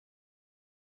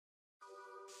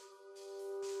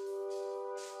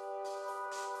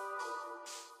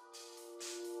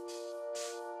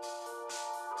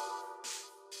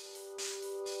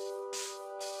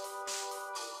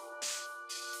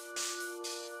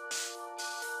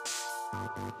Dann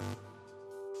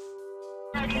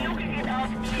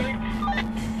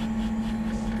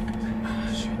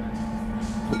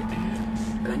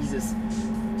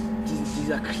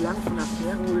dieser Klang von der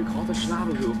Fähre, wo die gerade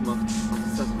Schnabelhöhe macht.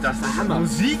 Das ist Hammer.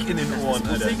 Musik in den Ohren,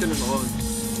 Alter. Musik in den Ohren.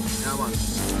 Ja, Mann.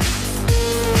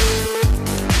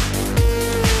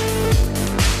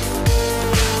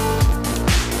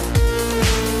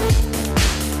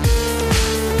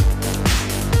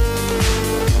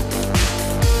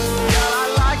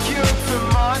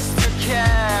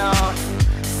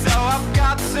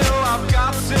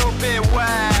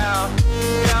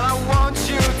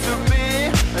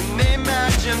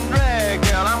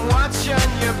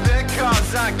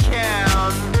 I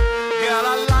can. Girl,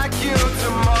 I like you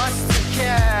too much to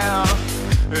care.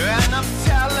 And I'm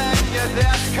telling you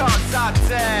this cause I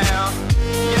dare.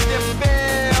 If you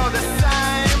feel the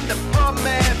same, then put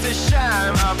me to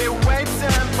shame. I'll be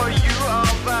waiting for you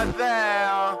over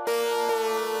there.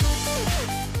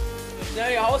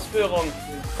 Schnell die Ausführung.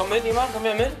 Komm mit, Nima, komm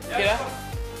hier mit. Geht er?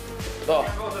 So.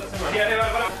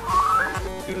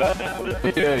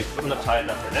 Unterteilen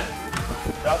dafür, ne?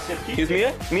 Da ist jetzt Hier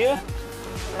ist mir.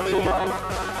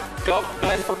 Stopp,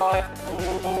 gleich vorbei.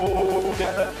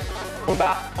 Und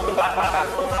da.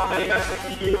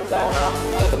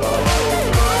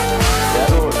 Sehr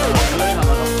gut. So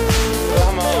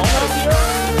haben wir auch noch hier.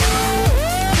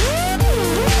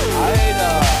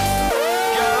 Alter.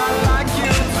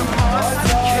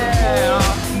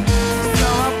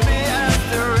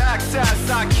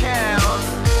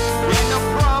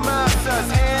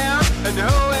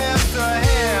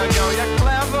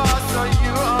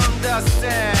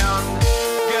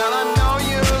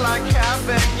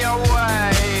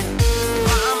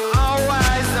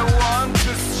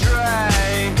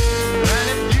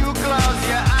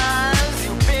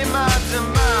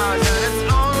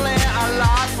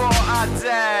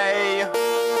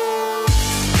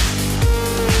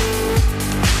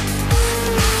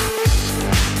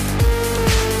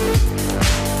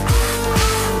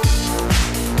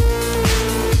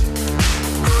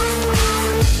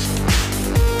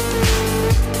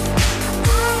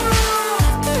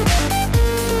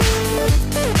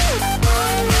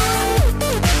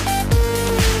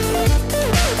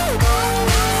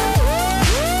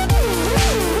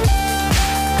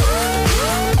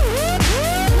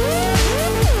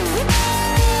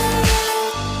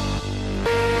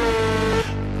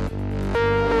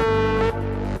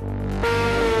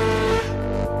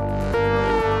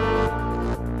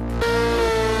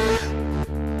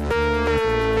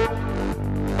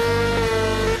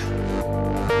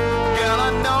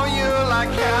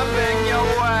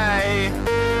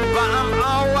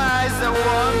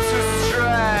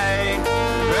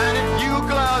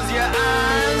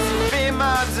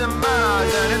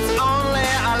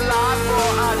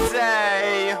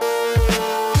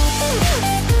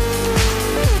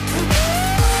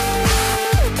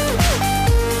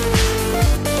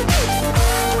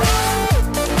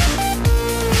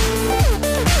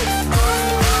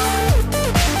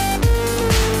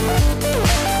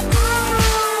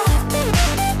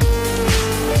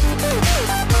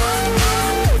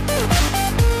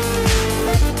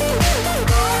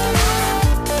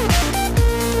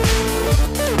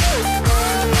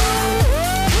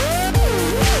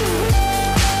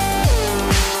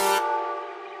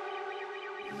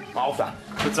 Auf da.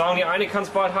 Ich würde sagen, die eine kann es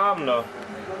bald haben da.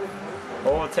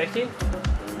 Oh, zeig die?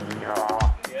 Ja.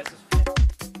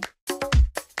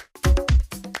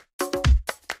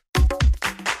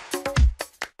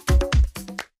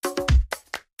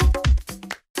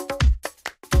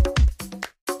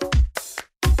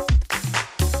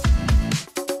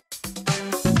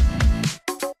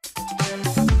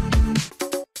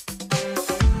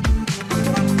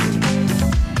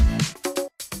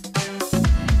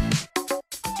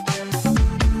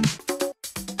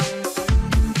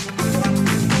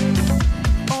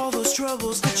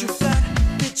 Troubles that you've got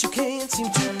that you can't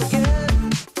seem to forget,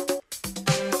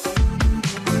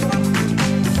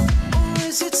 or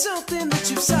is it something that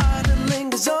you've saw that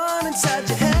lingers on inside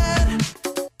your head?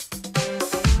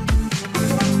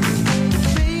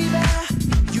 Baby,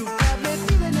 you got me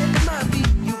feeling it in my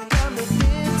beat, you got me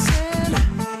dancing.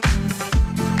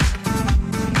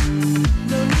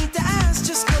 No need to ask,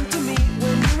 just come to me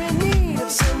when you're in need of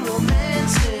some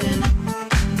romancing.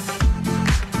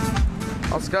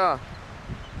 Oscar.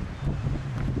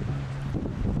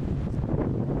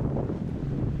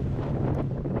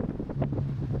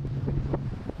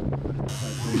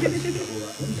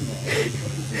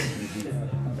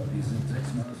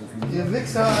 Ihr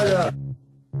Wichser, Alter!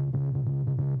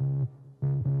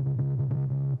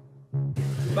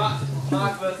 Was?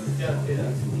 Marc wird es dir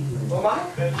erzählen. Wo machen?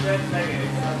 Wenn schnell Länge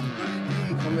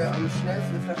Wie wir am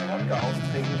schnellsten eine Flasche Wodka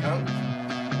austrinken kann.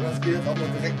 Und das geht jetzt auch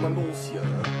noch direkt mal los hier.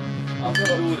 Ne?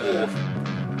 Absolut, Alter.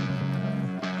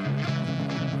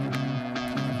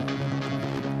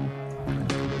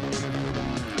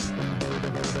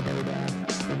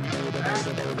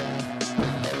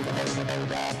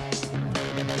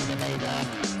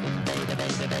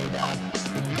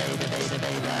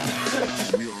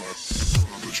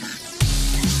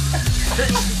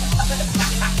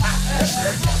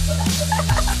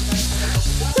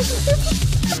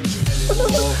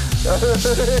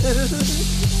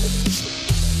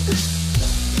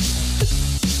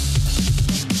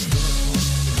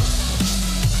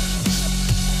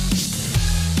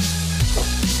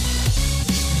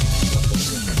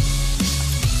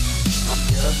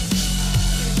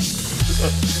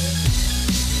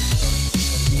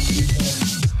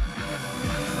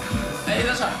 Ey,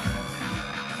 das schon.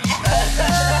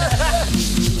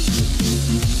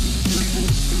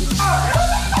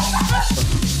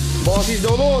 Boah, sie ist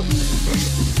so los!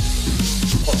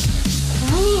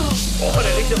 Oh,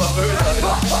 der liegt aber böse.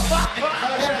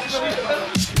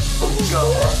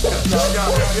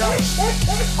 Ja.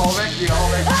 Hau weg, Digga, hau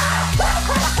weg.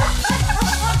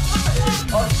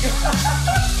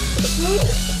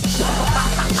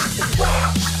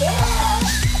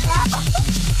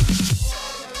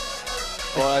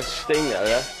 Boah, das stinkt,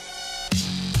 Alter.